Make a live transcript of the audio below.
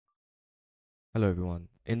Hello everyone.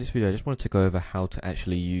 In this video, I just wanted to go over how to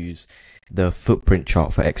actually use the footprint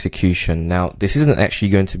chart for execution. Now, this isn't actually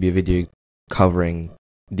going to be a video covering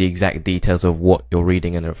the exact details of what you're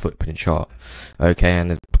reading in a footprint chart. Okay,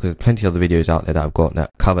 and because there's plenty of other videos out there that I've got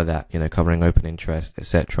that cover that, covering open interest,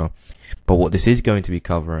 etc. But what this is going to be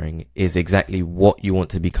covering is exactly what you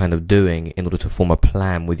want to be kind of doing in order to form a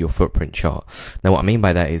plan with your footprint chart. Now, what I mean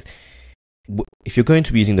by that is, if you're going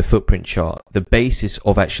to be using the footprint chart, the basis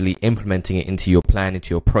of actually implementing it into your plan,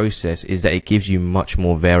 into your process, is that it gives you much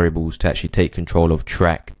more variables to actually take control of,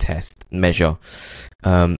 track, test, measure,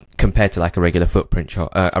 compared to like a regular footprint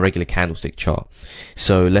chart, a regular candlestick chart.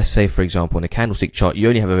 So let's say, for example, in a candlestick chart, you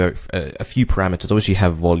only have a few parameters. Obviously, you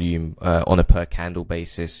have volume on a per candle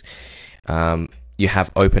basis. You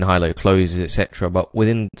have open, high, low closes, etc. But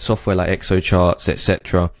within software like XOcharts,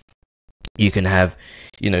 etc., you can have,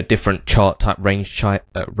 different chart type range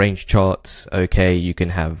charts. Okay, you can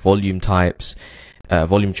have volume types,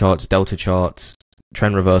 volume charts, delta charts,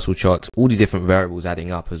 trend reversal charts, all these different variables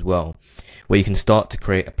adding up as well, where you can start to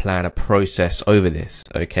create a plan, a process over this.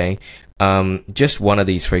 Okay, just one of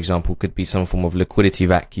these, for example, could be some form of liquidity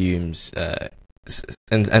vacuums,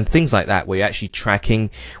 and things like that, where you're actually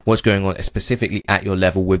tracking what's going on specifically at your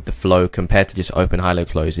level with the flow compared to just open, high, low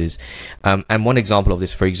closes. And one example of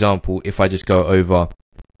this, for example, if I just go over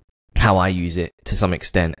how I use it to some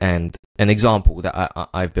extent, and an example that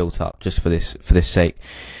I've built up just for this sake.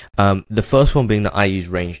 The first one being that I use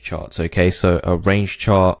range charts. Okay, so a range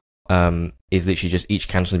chart is literally just each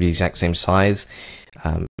candle to be the exact same size.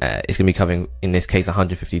 It's going to be covering, in this case,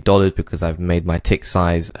 $150 because I've made my tick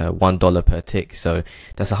size $1 per tick. So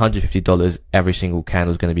that's $150 every single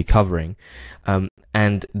candle is going to be covering.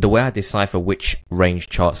 And the way I decipher which range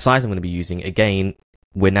chart size I'm going to be using, again,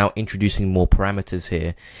 we're now introducing more parameters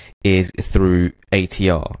here, is through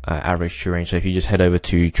ATR, average true range. So if you just head over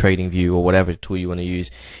to TradingView or whatever tool you want to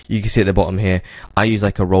use, you can see at the bottom here, I use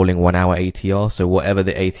like a rolling 1 hour ATR. So whatever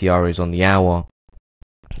the ATR is on the hour,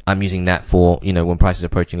 I'm using that for, when price is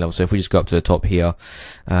approaching level. So if we just go up to the top here,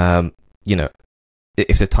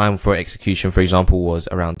 if the time for execution, for example, was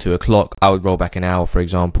around 2 o'clock, I would roll back an hour, for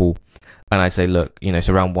example, and I'd say, look, it's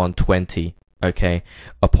around 1:20, okay,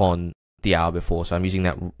 upon the hour before. So I'm using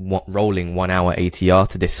that rolling 1 hour ATR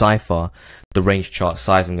to decipher the range chart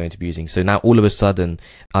size I'm going to be using. So now all of a sudden,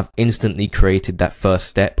 I've instantly created that first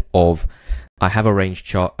step of, I have a range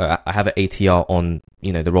chart, I have an ATR on,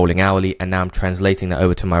 the rolling hourly, and now I'm translating that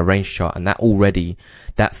over to my range chart. And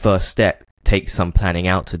that first step takes some planning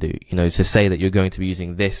out to do, to say that you're going to be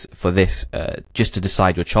using this for this, just to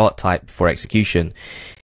decide your chart type for execution,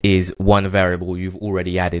 is one variable you've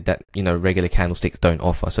already added that, regular candlesticks don't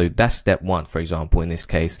offer. So that's step one, for example, in this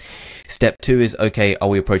case. Step two is, okay, are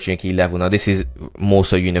we approaching a key level? Now, this is more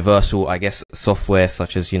so universal. I guess software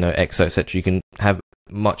such as, XO, etc., you can have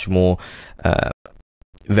much more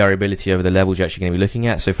variability over the levels you're actually going to be looking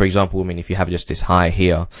at. So, for example, if you have just this high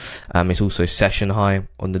here, it's also session high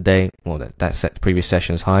on the day, or that set previous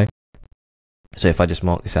session's high. So if I just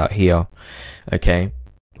mark this out here, okay,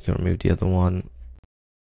 we can remove the other one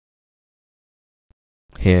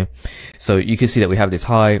here. So you can see that we have this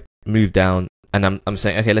high, move down, and I'm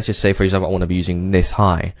saying, okay, let's just say, for example, I want to be using this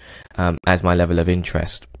high as my level of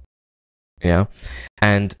interest.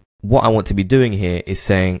 And what I want to be doing here is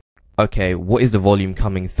saying, okay, what is the volume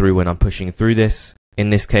coming through when I'm pushing through this? In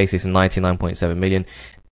this case, it's 99.7 million.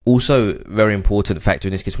 Also, very important factor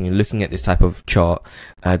in this case, when you're looking at this type of chart,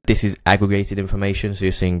 this is aggregated information. So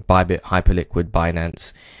you're seeing Bybit, Hyperliquid,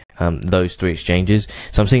 Binance, those three exchanges.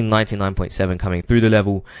 So I'm seeing 99.7 coming through the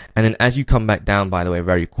level. And then as you come back down, by the way,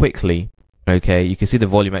 very quickly, okay, you can see the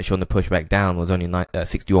volume actually on the pushback down was only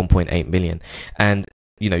 61.8 million. And,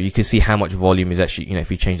 you can see how much volume is actually,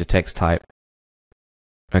 if you change the text type,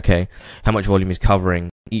 okay, how much volume is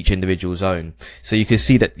covering each individual zone. So you can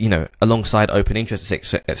see that, alongside open interest,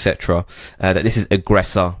 etc., that this is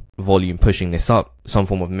aggressor volume pushing this up, some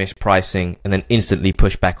form of mispricing, and then instantly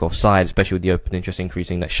push back offside, especially with the open interest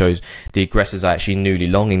increasing. That shows the aggressors are actually newly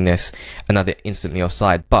longing this, and now they're instantly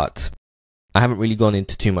offside. But I haven't really gone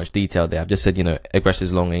into too much detail there. I've just said,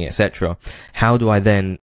 aggressors longing, etc. How do I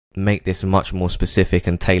then make this much more specific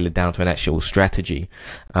and tailored down to an actual strategy?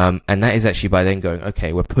 And that is actually by then going,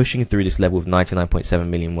 okay, we're pushing through this level of 99.7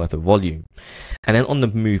 million worth of volume. And then on the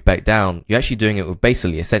move back down, you're actually doing it with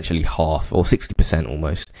basically essentially half, or 60%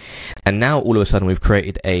 almost. And now all of a sudden we've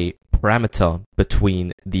created a parameter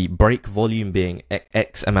between the break volume being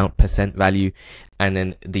X amount percent value, and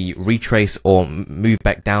then the retrace or move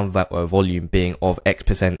back down volume being of X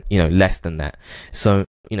percent, less than that. So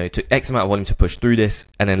took X amount of volume to push through this,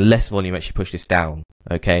 and then less volume actually pushed this down.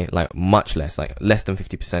 Okay, like much less, like less than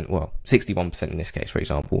 50%, well, 61% in this case, for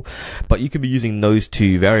example. But you could be using those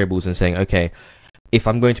two variables and saying, okay, if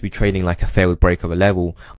I'm going to be trading like a failed break of a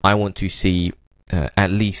level, I want to see at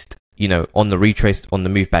least, on the retrace, on the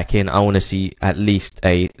move back in, I want to see at least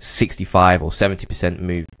a 65 or 70%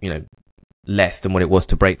 move, less than what it was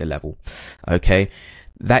to break the level. Okay,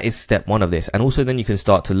 that is step one of this. And also then you can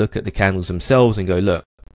start to look at the candles themselves and go, look,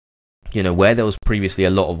 where there was previously a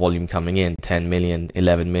lot of volume coming in, 10 million,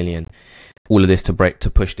 11 million, all of this to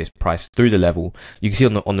push this price through the level. You can see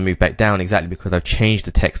on the move back down, exactly because I've changed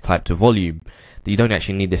the text type to volume, that you don't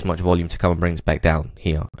actually need this much volume to come and bring this back down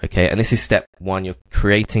here. Okay, and this is step one. You're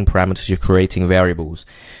creating parameters, you're creating variables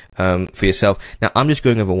for yourself. Now I'm just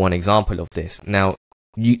going over one example of this. Now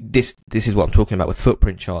this is what I'm talking about with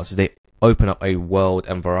footprint charts. They open up a world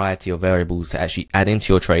and variety of variables to actually add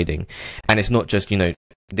into your trading, and it's not just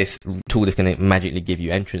this tool that's going to magically give you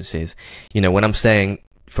entrances. When I'm saying,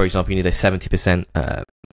 for example, you need a 70%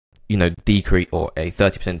 decrease or a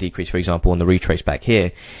 30% decrease, for example, on the retrace back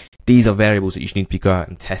here, these are variables that you should need to go out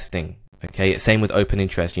and testing. Okay, same with open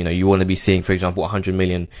interest. You want to be seeing, for example, 100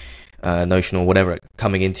 million notional, whatever,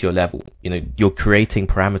 coming into your level. You're creating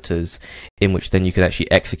parameters in which then you can actually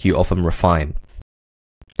execute off and refine.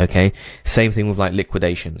 Okay, same thing with like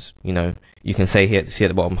liquidations. You can say here, see at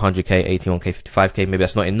the bottom, 100k, 81k, 55k. Maybe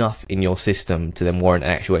that's not enough in your system to then warrant an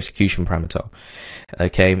actual execution parameter.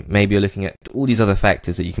 Okay, maybe you're looking at all these other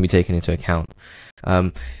factors that you can be taking into account.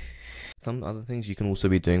 Some other things you can also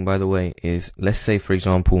be doing, by the way, is, let's say, for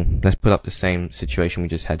example, let's put up the same situation we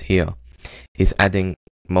just had here, is adding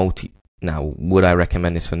multi. Now, would I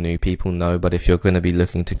recommend this for new people? No, but if you're going to be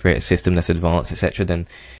looking to create a system that's advanced, etc., then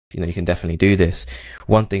you can definitely do this.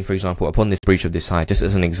 One thing, for example, upon this breach of this high, just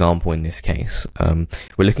as an example in this case, we're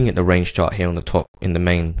looking at the range chart here on the top in the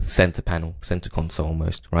main center panel, center console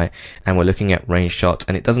almost, right? And we're looking at range charts,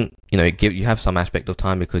 and it doesn't, you have some aspect of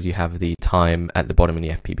time because you have the time at the bottom in the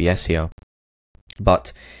FPBS here.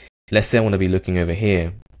 But let's say I want to be looking over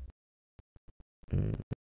here.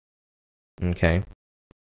 Okay.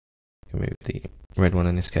 Move the red one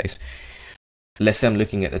in this case. Let's say I'm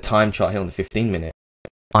looking at the time chart here on the 15-minute.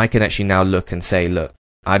 I can actually now look and say, look,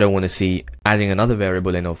 I don't want to see adding another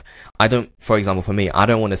variable in of, for example, for me, I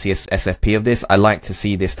don't want to see a SFP of this. I like to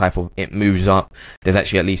see this type of, it moves up. There's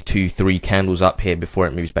actually at least 2-3 candles up here before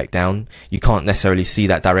it moves back down. You can't necessarily see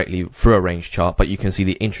that directly through a range chart, but you can see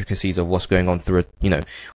the intricacies of what's going on through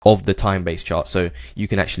of the time-based chart. So you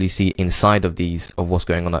can actually see inside of these, of what's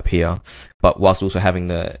going on up here, but whilst also having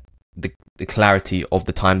the clarity of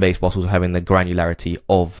the time base, whilst also having the granularity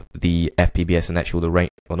of the FPBS and actual the range,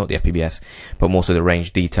 well, not the FPBS, but more so the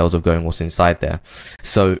range details of going what's inside there.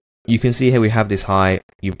 So you can see here we have this high,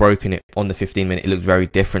 you've broken it on the 15-minute. It looks very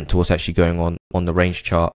different to what's actually going on the range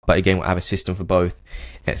chart, but again, we'll have a system for both,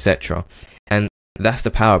 etc. And that's the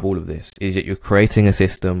power of all of this, is that you're creating a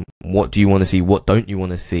system. What do you want to see? What don't you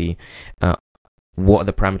want to see? What are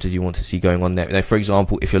the parameters you want to see going on there? Now, for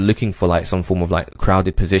example, if you're looking for like some form of like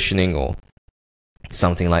crowded positioning or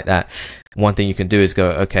something like that, one thing you can do is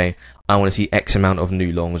go, okay, I want to see X amount of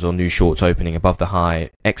new longs or new shorts opening above the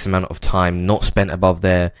high, X amount of time not spent above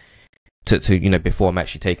there to before I'm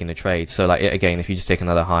actually taking the trade. So like, again, if you just take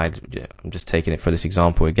another high, I'm just taking it for this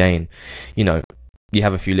example again, you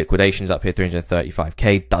have a few liquidations up here,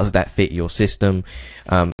 335k. Does that fit your system?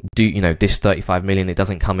 This 35 million, it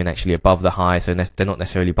doesn't come in actually above the high, so they're not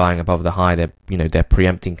necessarily buying above the high. They're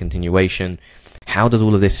preempting continuation. How does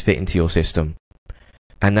all of this fit into your system?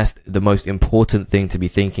 And that's the most important thing to be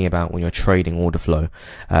thinking about when you're trading order flow.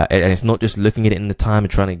 And it's not just looking at it in the time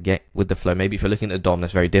and trying to get with the flow. Maybe if you're looking at the DOM,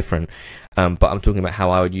 that's very different. But I'm talking about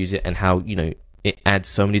how I would use it and how, it adds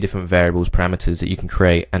so many different variables, parameters that you can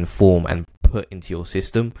create and form and put into your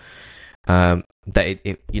system, that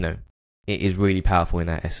it is really powerful in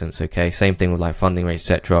that essence. Okay, same thing with like funding rates,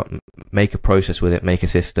 etc. Make a process with it, make a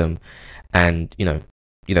system, and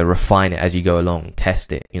refine it as you go along.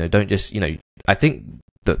 Test it. Don't just I think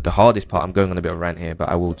that the hardest part, I'm going on a bit of a rant here, but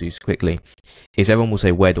I will do this quickly, is everyone will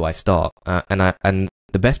say, where do I start? And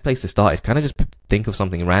the best place to start is kind of just think of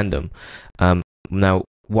something random. Now,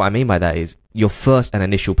 what I mean by that is your first and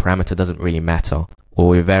initial parameter doesn't really matter,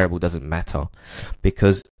 or your variable doesn't matter,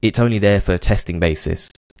 because it's only there for a testing basis.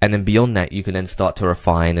 And then beyond that, you can then start to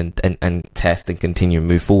refine and test and continue and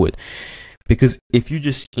move forward. Because if you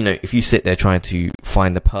just, if you sit there trying to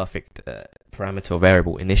find the perfect parameter or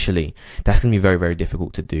variable initially, that's going to be very, very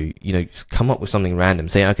difficult to do. Just come up with something random.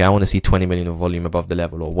 Say, okay, I want to see 20 million of volume above the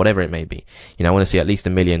level, or whatever it may be. I want to see at least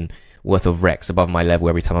 1 million worth of Rex above my level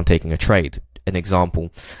every time I'm taking a trade. an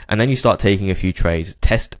example, and then you start taking a few trades,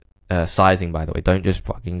 test sizing, by the way. Don't just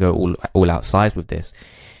fucking go all out size with this.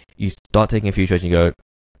 You start taking a few trades and you go,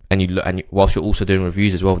 and you look, and whilst you're also doing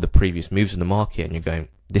reviews as well of the previous moves in the market, and you're going,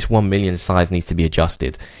 this 1 million size needs to be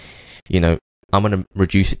adjusted. You know, I'm going to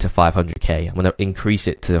reduce it to 500k. I'm going to increase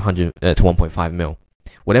it to 1.5 mil.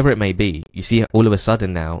 Whatever it may be, you see all of a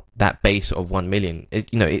sudden now that base of 1 million,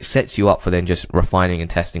 it sets you up for then just refining and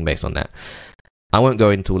testing based on that. I won't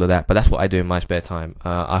go into all of that, but that's what I do in my spare time.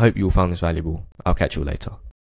 I hope you all found this valuable. I'll catch you all later.